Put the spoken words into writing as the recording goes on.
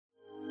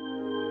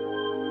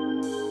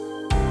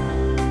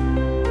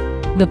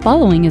The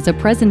following is a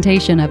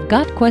presentation of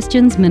Got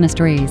Questions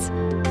Ministries.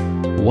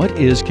 What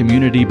is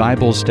Community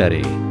Bible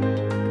Study?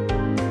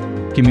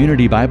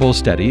 Community Bible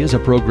Study is a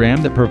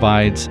program that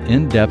provides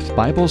in-depth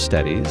Bible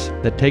studies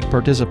that take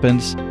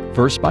participants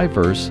verse by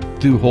verse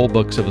through whole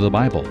books of the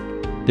Bible.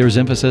 There is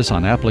emphasis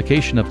on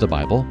application of the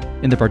Bible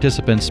in the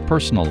participant's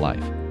personal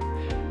life.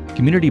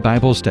 Community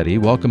Bible Study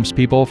welcomes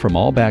people from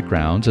all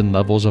backgrounds and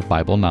levels of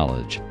Bible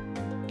knowledge.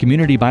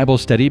 Community Bible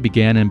Study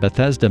began in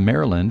Bethesda,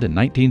 Maryland in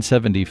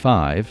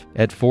 1975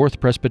 at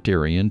Fourth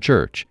Presbyterian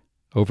Church.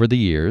 Over the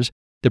years,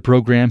 the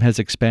program has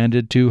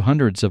expanded to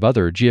hundreds of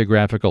other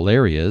geographical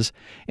areas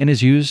and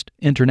is used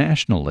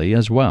internationally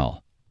as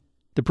well.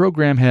 The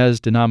program has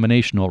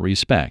denominational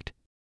respect,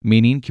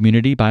 meaning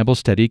Community Bible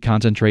Study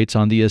concentrates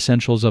on the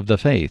essentials of the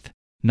faith,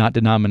 not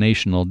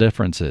denominational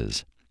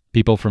differences.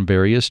 People from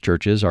various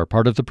churches are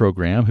part of the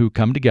program who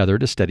come together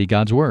to study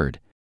God's Word.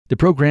 The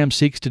program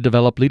seeks to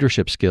develop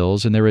leadership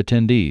skills in their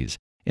attendees,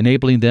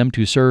 enabling them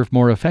to serve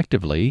more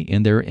effectively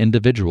in their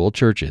individual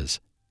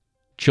churches.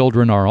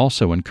 Children are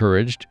also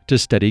encouraged to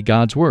study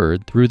God's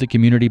Word through the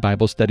Community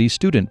Bible Study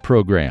Student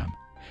Program.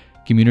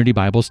 Community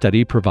Bible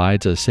Study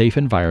provides a safe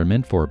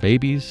environment for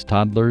babies,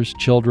 toddlers,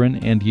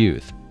 children, and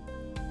youth.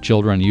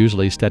 Children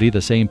usually study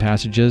the same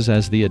passages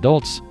as the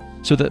adults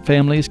so that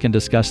families can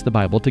discuss the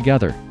Bible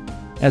together.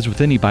 As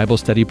with any Bible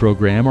study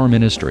program or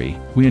ministry,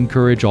 we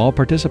encourage all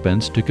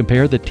participants to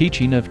compare the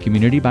teaching of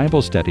Community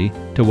Bible Study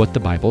to what the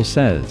Bible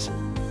says.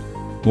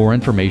 More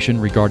information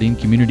regarding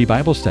Community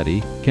Bible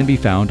Study can be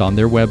found on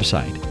their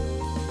website.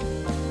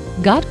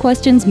 Got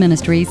Questions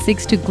Ministries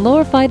seeks to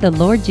glorify the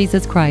Lord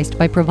Jesus Christ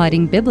by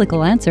providing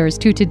biblical answers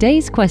to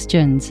today's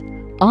questions.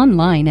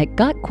 Online at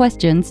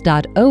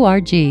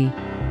gotquestions.org.